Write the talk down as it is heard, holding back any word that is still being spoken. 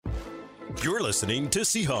You're listening to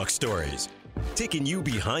Seahawks Stories, taking you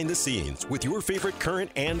behind the scenes with your favorite current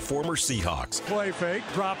and former Seahawks. Play fake,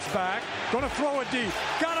 drops back, gonna throw it deep.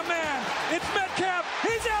 Got a man, it's Metcalf,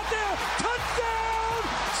 he's out there, touchdown,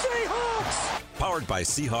 Seahawks! Powered by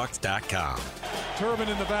Seahawks.com. Turbin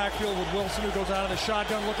in the backfield with Wilson, who goes out of the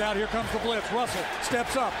shotgun. Look out, here comes the blitz. Russell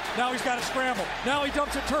steps up. Now he's got to scramble. Now he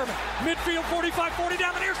dumps it Turbin. Midfield, 45-40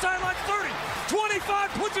 down the near sideline, 30. 25,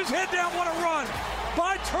 puts his head down. What a run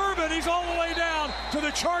by Turbin. He's all the way down to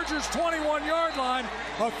the Chargers' 21-yard line.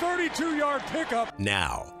 A 32-yard pickup.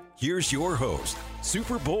 Now, here's your host,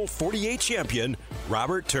 Super Bowl 48 champion,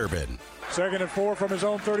 Robert Turbin. 2nd and 4 from his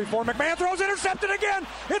own 34. McMahon throws, intercepted again.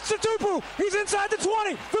 It's Tupu. He's inside the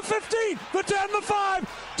 20, the 15, the 10, the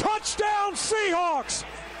 5. Touchdown Seahawks.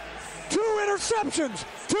 2 interceptions,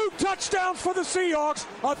 2 touchdowns for the Seahawks.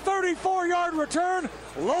 A 34-yard return.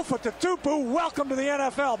 Lofa Tupu, welcome to the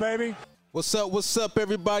NFL, baby. What's up,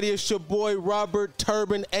 everybody? It's your boy Robert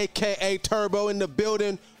Turbin, a.k.a. Turbo, in the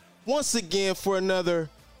building once again for another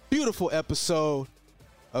beautiful episode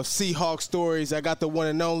of Seahawks Stories. I got the one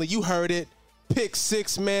and only, you heard it, Pick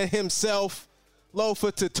Six man himself,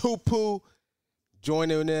 Lofa Tupu,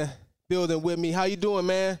 joining in the building with me. How you doing,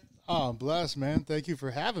 man? Oh, I'm blessed, man. Thank you for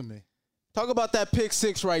having me. Talk about that Pick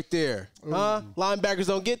Six right there. Huh? Linebackers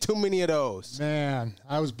don't get too many of those. Man,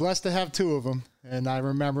 I was blessed to have 2 of them, and I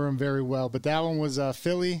remember them very well. But that one was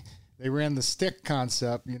Philly. They ran the stick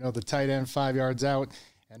concept, the tight end 5 yards out.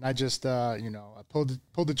 And I just, I pulled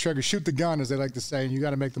the trigger, shoot the gun, as they like to say, and you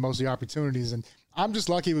got to make the most of the opportunities. And I'm just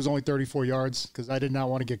lucky it was only 34 yards because I did not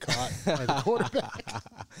want to get caught by the quarterback.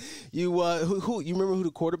 You remember who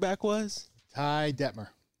the quarterback was? Ty Detmer.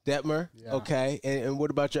 Detmer? Yeah. Okay. And what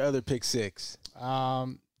about your other Pick Six?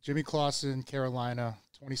 Jimmy Clausen, Carolina,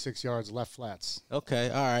 26 yards, left flats. Okay.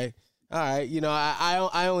 All right.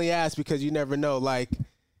 I only ask because you never know, like,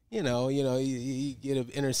 you get an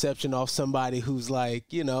interception off somebody who's like,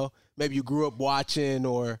 maybe you grew up watching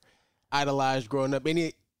or idolized growing up.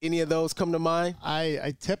 Any of those come to mind?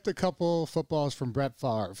 I tipped a couple footballs from Brett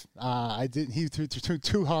Favre. He threw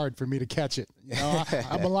too hard for me to catch it.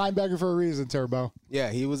 I'm a linebacker for a reason, Turbo. Yeah,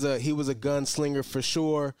 he was a gunslinger for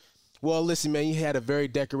sure. Well, listen, man, you had a very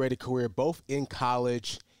decorated career both in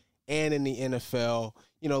college and in the NFL.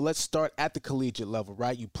 Let's start at the collegiate level,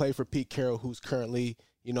 right? You play for Pete Carroll, who's currently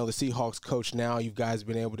the Seahawks coach now. You guys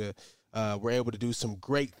were able to do some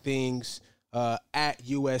great things at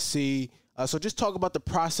USC. So just talk about the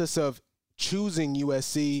process of choosing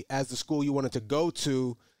USC as the school you wanted to go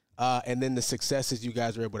to, and then the successes you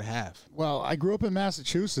guys were able to have. Well, I grew up in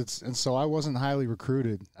Massachusetts, and so I wasn't highly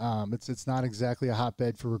recruited. It's not exactly a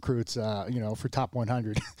hotbed for recruits, for top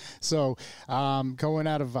 100. So going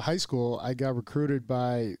out of high school, I got recruited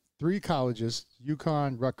by 3 colleges,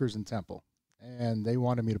 UConn, Rutgers, and Temple. And they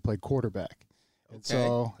wanted me to play quarterback. Okay. And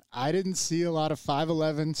so I didn't see a lot of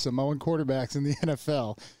 5'11" Samoan quarterbacks in the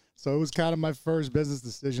NFL. So it was kind of my first business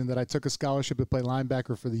decision that I took a scholarship to play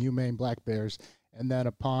linebacker for the UMaine Black Bears. And then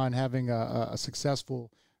upon having a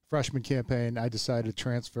successful freshman campaign, I decided to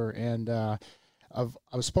transfer. And I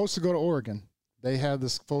was supposed to go to Oregon. They had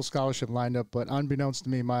this full scholarship lined up, but unbeknownst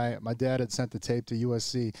to me, my dad had sent the tape to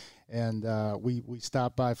USC, and we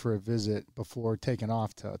stopped by for a visit before taking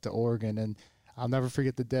off to Oregon. And I'll never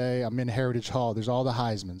forget the day. I'm in Heritage Hall. There's all the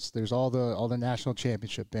Heismans. There's all the national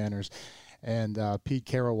championship banners. And Pete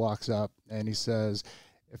Carroll walks up, and he says,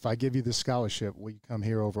 "If I give you this scholarship, will you come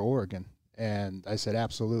here over Oregon?" And I said,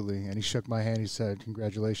 "Absolutely." And he shook my hand. He said,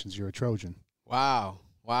 "Congratulations, you're a Trojan." Wow.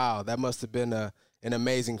 That must have been an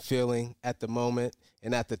amazing feeling at the moment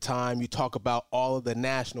and at the time. You talk about all of the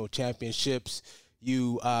national championships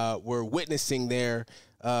you were witnessing there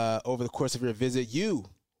over the course of your visit. You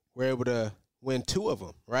were able to win 2 of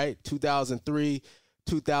them, right? 2003,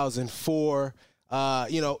 2004,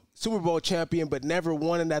 Super Bowl champion, but never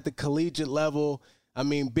won it at the collegiate level. I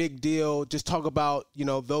mean, big deal. Just talk about,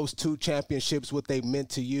 those 2 championships, what they meant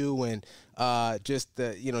to you, and just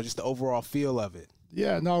the overall feel of it.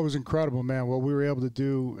 Yeah, no, it was incredible, man. What we were able to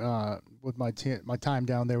do with my time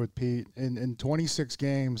down there with Pete in 26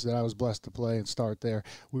 games that I was blessed to play and start there,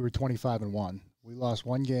 we were 25-1. We lost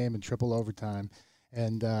 1 game in triple overtime.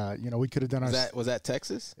 And, we could have done Was that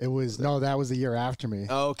Texas? It was, no, that was the year after me.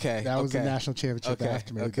 Oh, okay. That was the national championship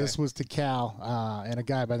after me. Okay. This was to Cal and a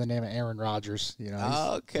guy by the name of Aaron Rodgers.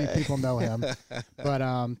 Okay. People know him.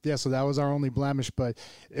 But, so that was our only blemish. But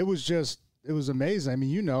it was amazing. I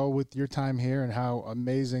mean, with your time here and how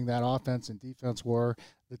amazing that offense and defense were,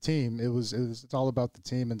 the team, it's all about the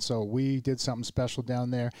team. And so we did something special down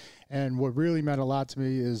there. And what really meant a lot to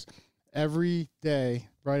me is every day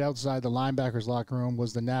right outside the linebackers locker room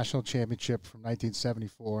was the national championship from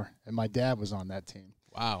 1974, and my dad was on that team.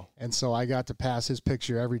 Wow. And so I got to pass his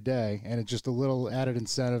picture every day, and it's just a little added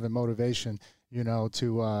incentive and motivation, you know,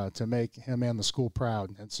 to make him and the school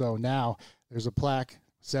proud. And so now there's a plaque,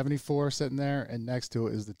 74 sitting there, and next to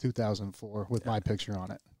it is the 2004 with my picture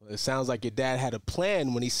on it. Well, it sounds like your dad had a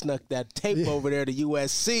plan when he snuck that tape over there to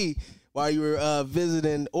USC while you were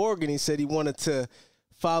visiting Oregon. He said he wanted to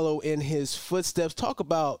follow in his footsteps. Talk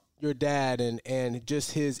about your dad and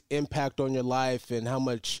just his impact on your life and how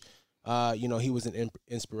much you know, he was an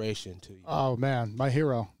inspiration to you. Oh, man, my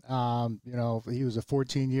hero. You know, he was a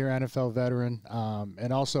 14-year NFL veteran,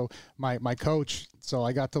 and also my coach. So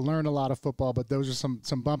I got to learn a lot of football, but those are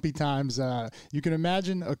some bumpy times. You can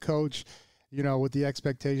imagine a coach, you know, with the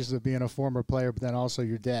expectations of being a former player, but then also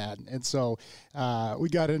your dad. And so we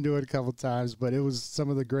got into it a couple times, but it was some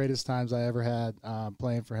of the greatest times I ever had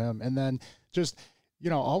playing for him. And then just, you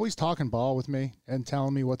know, always talking ball with me and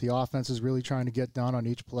telling me what the offense is really trying to get done on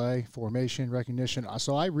each play, formation, recognition.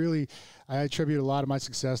 So I attribute a lot of my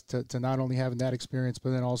success to not only having that experience, but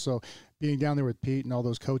then also being down there with Pete and all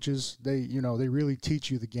those coaches. They really teach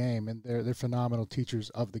you the game, and they're phenomenal teachers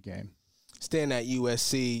of the game. Staying at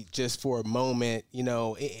USC just for a moment, you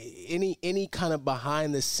know, any kind of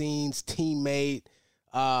behind the scenes teammate,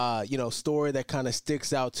 you know, story that kind of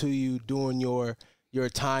sticks out to you during your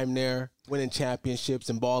time there, winning championships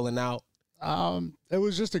and balling out? It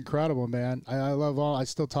was just incredible, man. I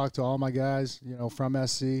still talk to all my guys, you know, from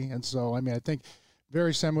SC. And so, I mean, I think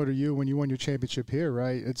very similar to you when you won your championship here,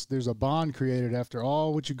 right? There's a bond created after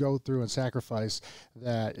all what you go through and sacrifice,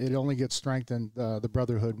 that it only gets strengthened, the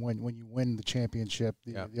brotherhood when you win the championship,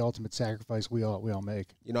 the ultimate sacrifice we all make.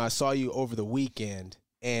 You know, I saw you over the weekend,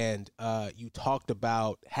 and you talked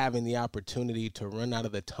about having the opportunity to run out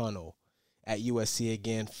of the tunnel at USC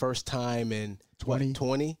again, first time in 20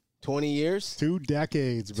 years? 2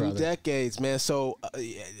 decades, brother. 2 decades, man. So,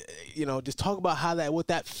 you know, just talk about what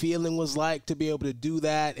that feeling was like to be able to do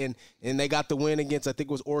that. And they got the win against, I think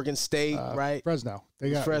it was Oregon State, right? Fresno.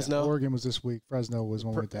 Fresno. Oregon was this week. Fresno was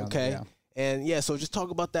when we went down. Okay. Yeah. And, so just talk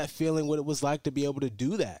about that feeling, what it was like to be able to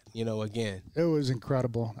do that, you know, again. It was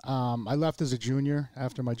incredible. I left as a junior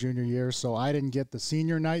after my junior year, so I didn't get the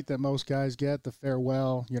senior night that most guys get, the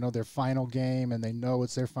farewell, you know, their final game, and they know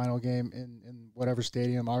it's their final game in whatever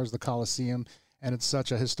stadium. Ours, the Coliseum, and it's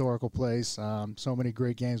such a historical place. So many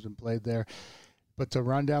great games been played there. But to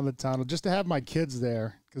run down the tunnel, just to have my kids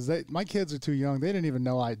there, because my kids are too young. They didn't even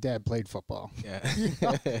know Dad played football. Yeah,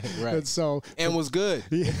 right. And was good.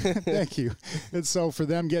 Yeah, thank you. And so for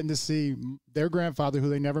them getting to see their grandfather, who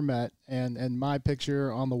they never met, and my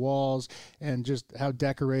picture on the walls, and just how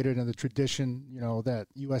decorated and the tradition, you know, that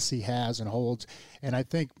USC has and holds. And I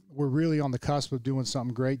think we're really on the cusp of doing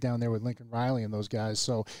something great down there with Lincoln Riley and those guys.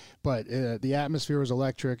 So, but the atmosphere was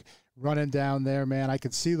electric. Running down there, man, I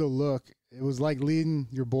could see the look. It was like leading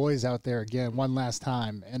your boys out there again one last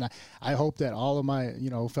time. And I hope that all of my, you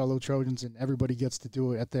know, fellow Trojans and everybody gets to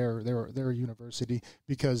do it at their university,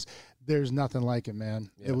 because there's nothing like it, man.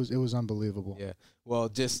 Yeah. It was unbelievable. Yeah. Well,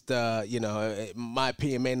 just, you know, my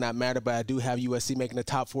opinion may not matter, but I do have USC making the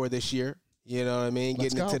top 4 this year. You know what I mean?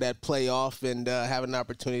 Getting into that playoff and having an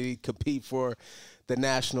opportunity to compete for the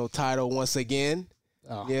national title once again.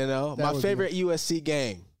 Oh, you know, my favorite USC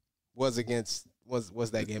game was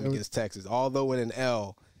that game against Texas. Although in an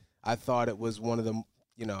L, I thought it was one of the,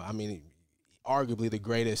 you know, I mean, arguably the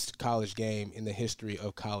greatest college game in the history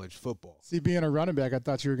of college football. See, being a running back, I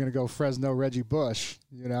thought you were going to go Fresno Reggie Bush,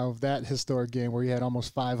 you know, that historic game where he had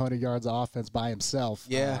almost 500 yards of offense by himself.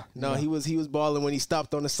 Yeah, he was balling when he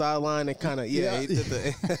stopped on the sideline and kind of, he did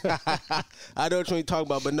the I know what you're talking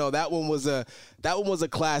about, but no, that one was a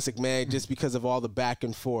classic, man, just because of all the back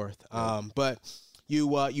and forth. But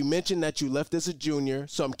you mentioned that you left as a junior,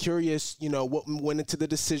 so I'm curious, you know, what went into the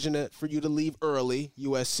decision for you to leave early,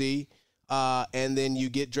 USC, and then you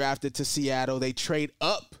get drafted to Seattle. They trade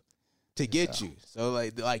up to get you. So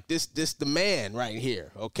like this the man right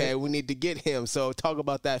here. Okay, we need to get him. So talk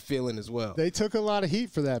about that feeling as well. They took a lot of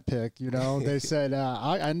heat for that pick. You know, they said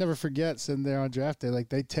I never forget sitting there on draft day. Like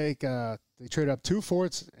they trade up 2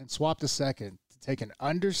 fourths and swap the second to take an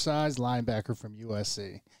undersized linebacker from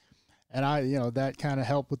USC. And that kind of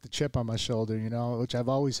helped with the chip on my shoulder, you know, which I've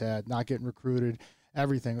always had, not getting recruited,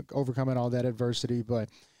 everything, overcoming all that adversity. But,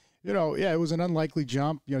 you know, yeah, it was an unlikely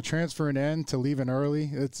jump, you know, transferring in to leaving early.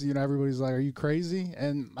 It's, you know, everybody's like, are you crazy?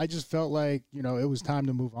 And I just felt like, you know, it was time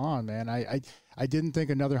to move on, man. I didn't think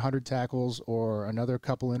another 100 tackles or another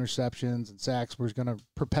couple interceptions and sacks was going to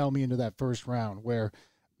propel me into that first round, where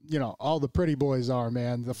all the pretty boys are,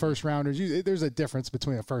 man. The first rounders, there's a difference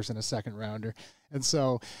between a first and a second rounder. And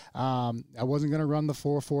so I wasn't going to run the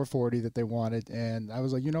 4.40 that they wanted. And I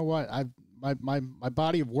was like, you know what? My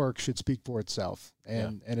body of work should speak for itself.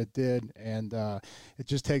 And it did. And it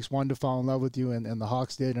just takes one to fall in love with you. And the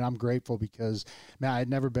Hawks did. And I'm grateful because, man, I had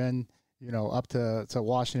never been, up to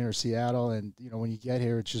Washington or Seattle. And, when you get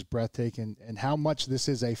here, it's just breathtaking. And how much this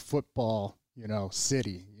is a football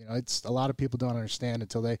city. It's a lot of people don't understand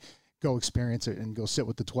until they go experience it and go sit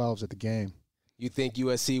with the 12s at the game. You think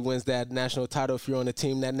USC wins that national title if you're on the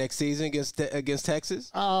team that next season against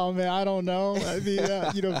Texas? Oh man, I don't know. I mean,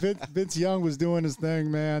 Vince Young was doing his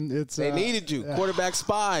thing, man. They needed you, quarterback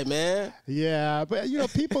spy, man. Yeah, but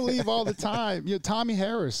people leave all the time. Tommy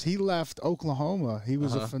Harris, he left Oklahoma. He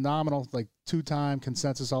was a phenomenal, two-time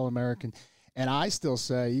consensus All-American. And I still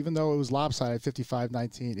say, even though it was lopsided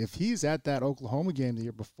 55-19, if he's at that Oklahoma game the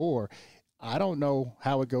year before, I don't know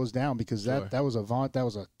how it goes down because that was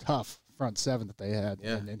a tough front seven that they had,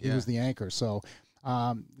 and he was the anchor. So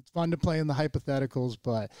it's fun to play in the hypotheticals,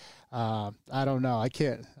 but I don't know.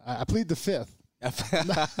 I plead the fifth.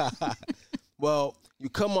 Well, you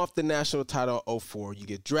come off the national title in 2004. You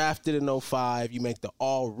get drafted in 2005. You make the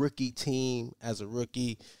all-rookie team as a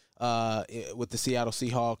rookie. With the Seattle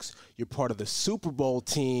Seahawks, you're part of the Super Bowl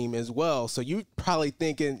team as well. So you're probably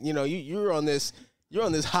thinking, you're on this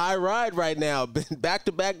high ride right now,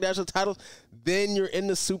 back-to-back national titles. Then you're in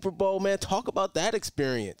the Super Bowl, man. Talk about that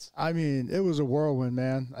experience. I mean, it was a whirlwind,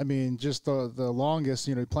 man. I mean, just the longest,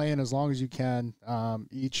 playing as long as you can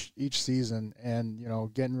each season,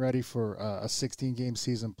 and getting ready for a 16-game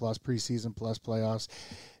season plus preseason plus playoffs.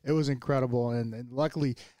 It was incredible, and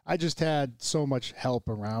luckily I just had so much help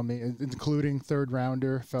around me, including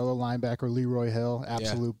third-rounder, fellow linebacker Leroy Hill,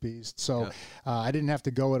 absolute beast. So I didn't have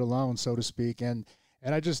to go it alone, so to speak, and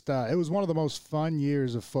I just it was one of the most fun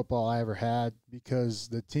years of football I ever had because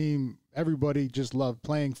the team, everybody just loved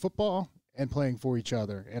playing football and playing for each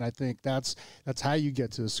other, and I think that's how you get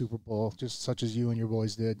to the Super Bowl, just such as you and your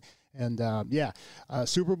boys did. And,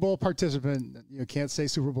 Super Bowl participant, can't say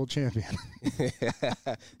Super Bowl champion.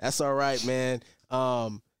 That's all right, man.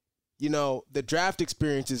 The draft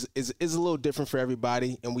experience is a little different for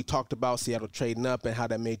everybody, and we talked about Seattle trading up and how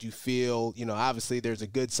that made you feel. Obviously there's a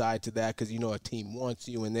good side to that because, a team wants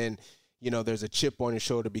you, and then, there's a chip on your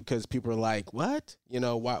shoulder because people are like, what?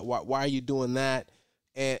 Why are you doing that?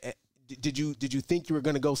 And Did you think you were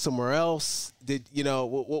going to go somewhere else?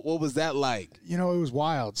 What was that like? It was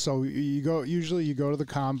wild. So you go to the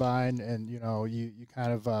combine and, you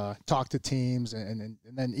kind of talk to teams. And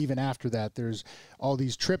then even after that, there's all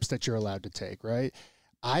these trips that you're allowed to take, right?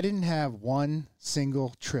 I didn't have one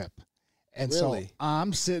single trip. And really? So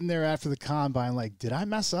I'm sitting there after the combine like, did I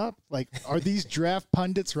mess up? Like, are these draft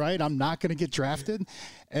pundits right? I'm not going to get drafted.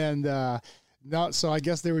 And, no, so I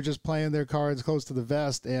guess they were just playing their cards close to the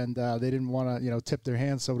vest, and they didn't want to, tip their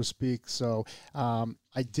hand, so to speak. So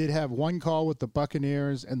I did have one call with the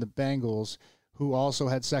Buccaneers and the Bengals, who also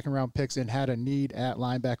had second-round picks and had a need at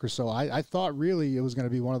linebacker. So I thought really it was going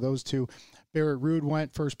to be one of those two. Barrett Ruud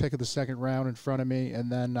went first pick of the second round in front of me,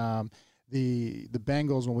 and then the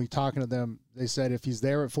Bengals, when we talking to them, they said if he's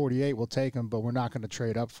there at 48, we'll take him, but we're not going to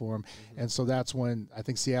trade up for him. Mm-hmm. And so that's when I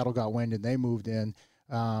think Seattle got wind and they moved in.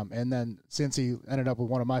 And then since he ended up with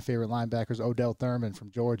one of my favorite linebackers, Odell Thurman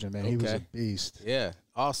from Georgia, man, he was a beast. Yeah,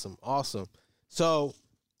 awesome. So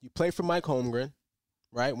you play for Mike Holmgren,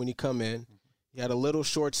 right, when you come in. You had a little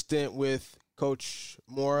short stint with Coach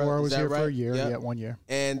Mora. Mora was here right? for a year, yep. 1 year.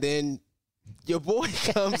 And then your boy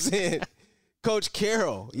comes in, Coach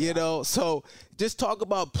Carroll, So just talk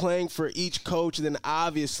about playing for each coach and then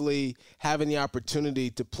obviously having the opportunity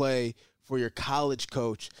to play for your college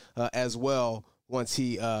coach as well. Once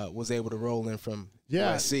he was able to roll in from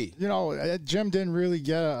USC. Jim didn't really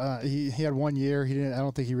get he had 1 year. I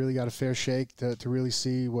don't think he really got a fair shake to really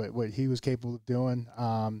see what he was capable of doing.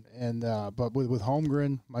 But with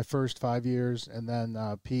Holmgren, my first 5 years, and then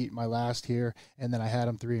Pete, my last year, and then I had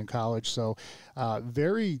him 3 in college. So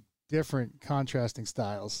very different contrasting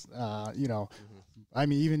styles. I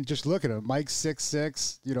mean, even just look at him. Mike's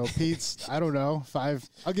 6'6", Pete's, I don't know, 5.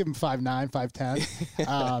 I'll give him 5'9",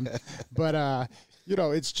 5'10". But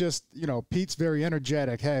it's just, Pete's very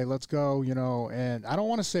energetic. Hey, let's go, and I don't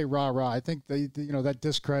want to say rah-rah. I think that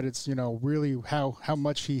discredits, really how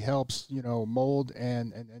much he helps, mold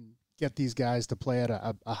and get these guys to play at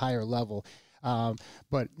a higher level.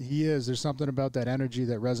 But there's something about that energy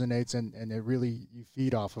that resonates and it really you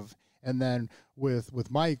feed off of. And then with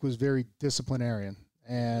Mike was very disciplinarian.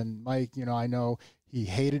 And Mike, I know he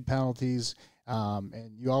hated penalties.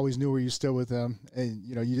 And you always knew where you stood with him. And,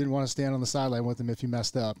 you know, you didn't want to stand on the sideline with him if you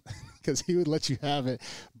messed up because he would let you have it.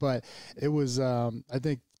 But it was, I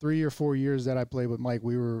think, 3 or 4 years that I played with Mike,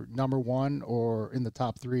 we were number one or in the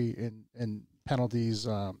top three in penalties,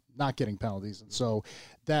 not getting penalties. And so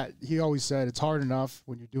that he always said it's hard enough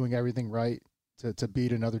when you're doing everything right to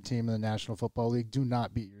beat another team in the National Football League. Do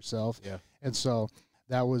not beat yourself. Yeah. And so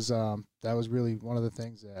that was really one of the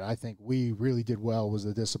things that I think we really did well was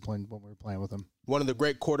the discipline when we were playing with him. One of the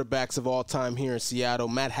great quarterbacks of all time here in Seattle,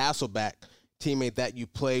 Matt Hasselbeck, teammate that you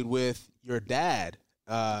played with. Your dad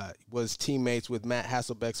was teammates with Matt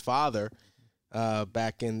Hasselbeck's father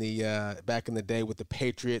back in the day with the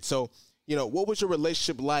Patriots. So, you know, what was your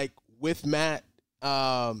relationship like with Matt?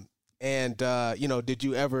 And, you know, did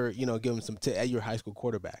you ever, you know, give him some tips? You're a high school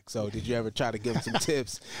quarterback, so did you ever try to give him some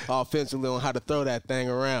tips offensively on how to throw that thing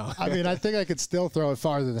around? I mean, I think I could still throw it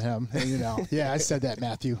farther than him, you know. Yeah, I said that,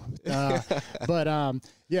 Matthew.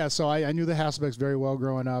 Yeah, so I knew the Hasselbecks very well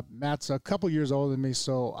growing up. Matt's a couple years older than me,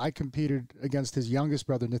 so I competed against his youngest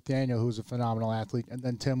brother, Nathaniel, who was a phenomenal athlete. And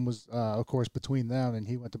then Tim was, of course, between them, and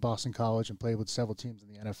he went to Boston College and played with several teams in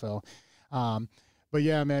the NFL. But,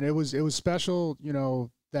 yeah, man, it was special, you know,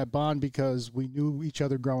 that bond because we knew each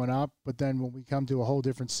other growing up, but then when we come to a whole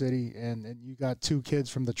different city and you got two kids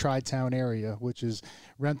from the Tri-Town area, which is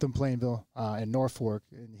Rentham, Plainville, and Norfolk,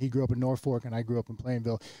 and he grew up in Norfolk and I grew up in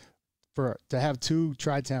Plainville, to have two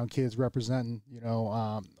Tri-Town kids representing, you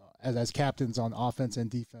know, as captains on offense and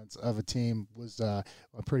defense of a team was a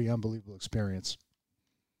pretty unbelievable experience.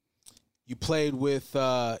 You played with,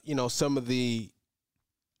 you know, some of the,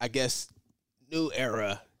 I guess, new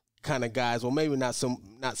era kind of guys. Well, maybe not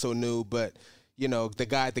so new, but you know, the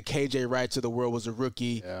KJ Wrights of the world was a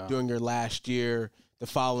rookie during your last year. The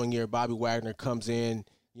following year, Bobby Wagner comes in,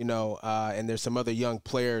 you know, and there's some other young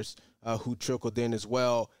players who trickled in as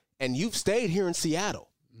well. And you've stayed here in Seattle,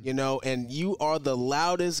 you know, and you are the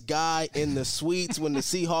loudest guy in the suites when the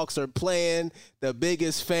Seahawks are playing, the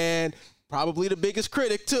biggest fan. Probably the biggest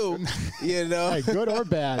critic, too, you know. Hey, good or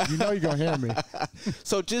bad, you know you're going to hear me.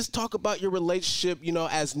 So just talk about your relationship, you know,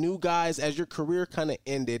 as new guys, as your career kind of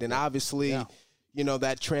ended. And obviously, you know,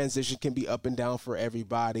 that transition can be up and down for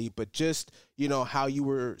everybody. But just, you know, how you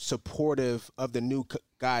were supportive of the new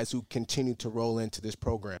guys who continue to roll into this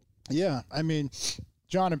program. Yeah, I mean,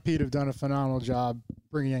 John and Pete have done a phenomenal job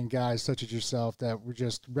bringing in guys such as yourself that were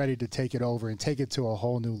just ready to take it over and take it to a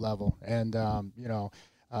whole new level. And, you know,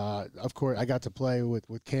 of course, I got to play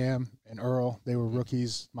with Cam and Earl. They were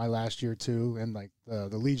rookies my last year, too. And, like, the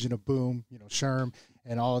Legion of Boom, you know, Sherm,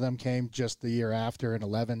 and all of them came just the year after in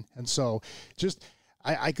 11. And so just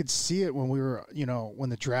I could see it when we were, you know, when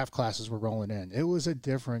the draft classes were rolling in. It was a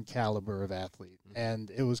different caliber of athlete. And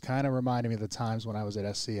it was kind of reminding me of the times when I was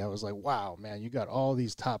at SC. I was like, wow, man, you got all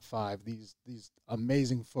these top five, these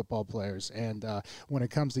amazing football players. And when it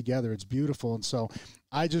comes together, it's beautiful. And so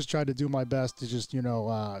I just tried to do my best to just, you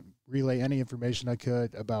know, relay any information I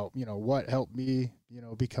could about, you know, what helped me, you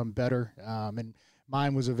know, become better. And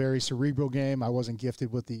mine was a very cerebral game. I wasn't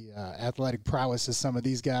gifted with the athletic prowess as some of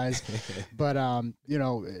these guys. But, you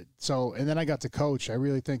know, so, and then I got to coach. I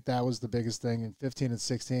really think that was the biggest thing. In 15 and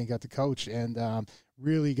 16, got to coach and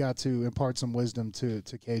really got to impart some wisdom to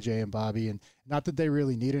KJ and Bobby. And not that they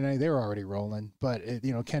really needed any. They were already rolling. But,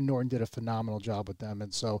 you know, Ken Norton did a phenomenal job with them.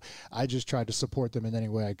 And so I just tried to support them in any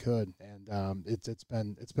way I could. And it's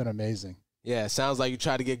been amazing. Yeah, it sounds like you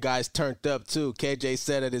tried to get guys turned up, too. KJ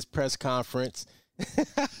said at his press conference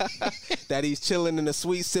that he's chilling in the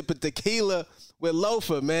suite sipping tequila with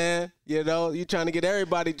Loafer, man. You know, you trying to get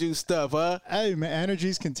everybody juiced up, huh? Hey, man,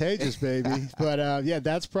 energy's contagious, baby. But, yeah,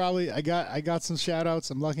 that's probably – I got some shout-outs.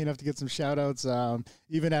 I'm lucky enough to get some shout-outs,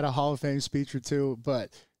 even at a Hall of Fame speech or two.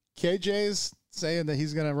 But KJ's saying that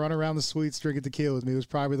he's going to run around the suites drinking tequila with me was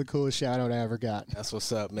probably the coolest shout-out I ever got. That's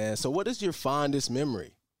what's up, man. So what is your fondest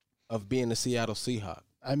memory of being a Seattle Seahawk?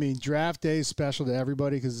 I mean, draft day is special to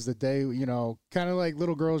everybody because it's the day, you know, kind of like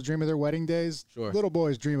little girls dream of their wedding days. Sure. Little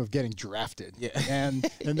boys dream of getting drafted. Yeah. And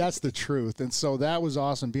that's the truth. And so that was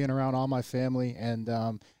awesome, being around all my family and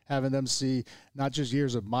having them see not just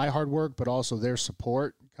years of my hard work, but also their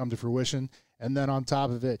support come to fruition. And then on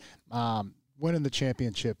top of it, winning the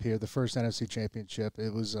championship here, the first NFC championship.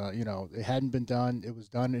 It was, you know, it hadn't been done. It was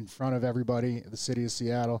done in front of everybody, the city of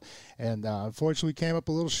Seattle, and unfortunately, we came up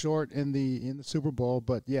a little short in the Super Bowl.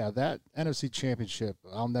 But yeah, that NFC championship,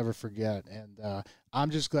 I'll never forget. And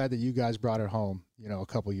I'm just glad that you guys brought it home, you know, a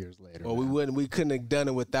couple years later. Well, we couldn't have done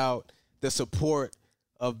it without the support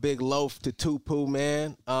of Big Loaf to Tupu,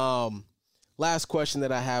 man. Last question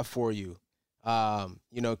that I have for you.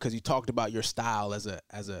 You know, because you talked about your style as a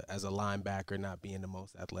linebacker not being the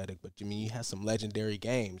most athletic, but I mean, you had some legendary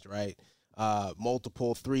games, right?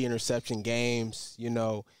 Multiple 3-interception games, you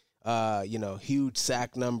know, huge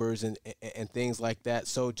sack numbers and things like that.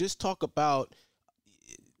 So just talk about,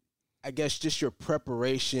 I guess, just your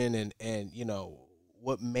preparation and you know,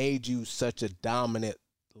 what made you such a dominant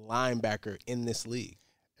linebacker in this league.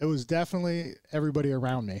 It was definitely everybody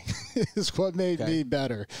around me is what made me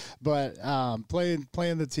better. But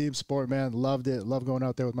playing the team sport, man, loved it. Loved going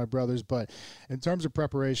out there with my brothers. But in terms of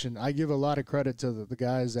preparation, I give a lot of credit to the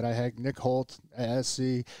guys that I had. Nick Holt at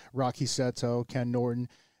SC, Rocky Seto, Ken Norton.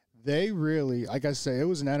 They really, like I say, it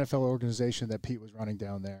was an NFL organization that Pete was running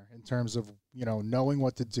down there in terms of, you know, knowing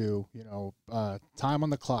what to do, you know, time on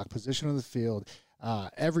the clock, position on the field,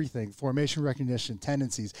 everything, formation recognition,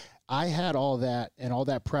 tendencies. I had all that and all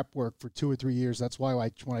that prep work for 2 or 3 years. That's why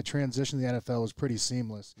when I transitioned to the NFL, it was pretty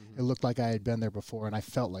seamless. It looked like I had been there before, and I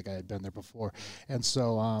felt like I had been there before. And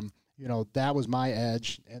so, you know, that was my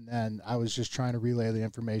edge. And then I was just trying to relay the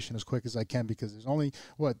information as quick as I can because there's only,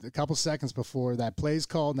 a couple seconds before that play's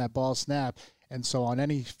called and that ball snap. And so on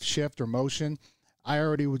any shift or motion, I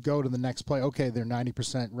already would go to the next play. Okay, they're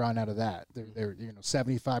 90% run out of that. They're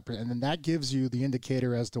 75%, and then that gives you the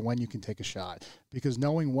indicator as to when you can take a shot. Because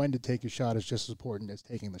knowing when to take a shot is just as important as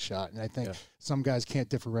taking the shot. And I think some guys can't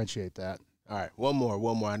differentiate that. All right, one more.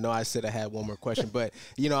 I know I said I had one more question, but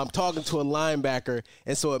you know, I'm talking to a linebacker,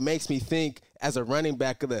 and so it makes me think as a running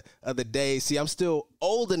back of the days. See, I'm still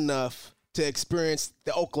old enough to experience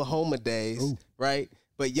the Oklahoma days, right?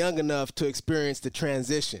 But young enough to experience the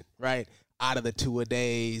transition, right? Out of the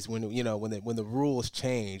two-a-days when the rules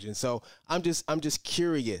change. And so I'm just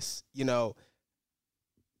curious, you know,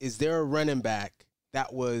 is there a running back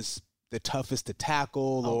that was the toughest to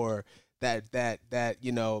tackle or that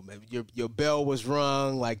you know, your bell was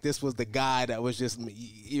rung, like this was the guy that was just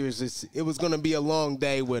it was going to be a long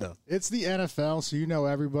day with him? It's the NFL, so you know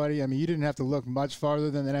everybody. I mean, you didn't have to look much farther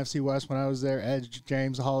than the NFC West when I was there. Ed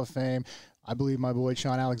James, Hall of Fame. I believe my boy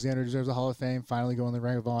Sean Alexander deserves a Hall of Fame, finally going to the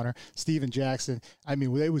Ring of Honor. Steven Jackson. I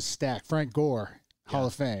mean, they was stacked. Frank Gore, Hall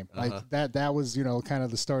of Fame. Like that was, you know, kind of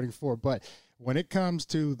the starting four. But when it comes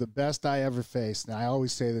to the best I ever faced, and I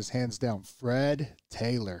always say this hands down, Fred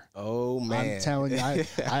Taylor. Oh, man. I'm telling you,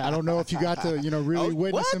 I don't know if you got to, you know, really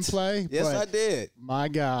witness him play. Yes, but I did. My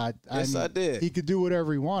God. I did. He could do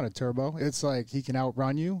whatever he wanted, Turbo. It's like he can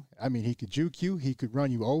outrun you. I mean, he could juke you. He could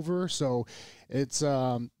run you over. So it's,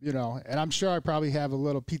 you know, and I'm sure I probably have a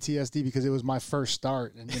little PTSD because it was my first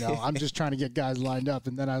start. And, you know, I'm just trying to get guys lined up.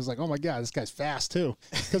 And then I was like, oh, my God, this guy's fast, too.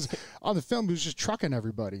 Because on the film, he was just trucking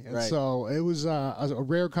everybody. And so it was a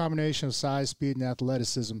rare combination of size, speed, and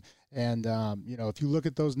athleticism. And, you know, if you look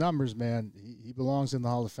at those numbers, man, he belongs in the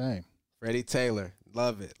Hall of Fame. Freddie Taylor.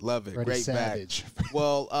 Love it. Freddie Great Savage. back.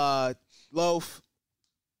 Well, Loaf,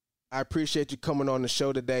 I appreciate you coming on the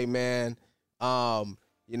show today, man.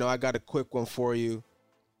 You know, I got a quick one for you,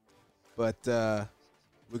 but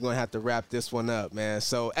we're going to have to wrap this one up, man.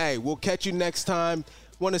 So, hey, we'll catch you next time.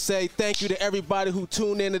 Want to say thank you to everybody who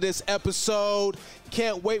tuned into this episode.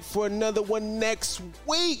 Can't wait for another one next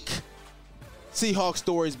week. Seahawks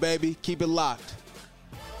Stories, baby. Keep it locked.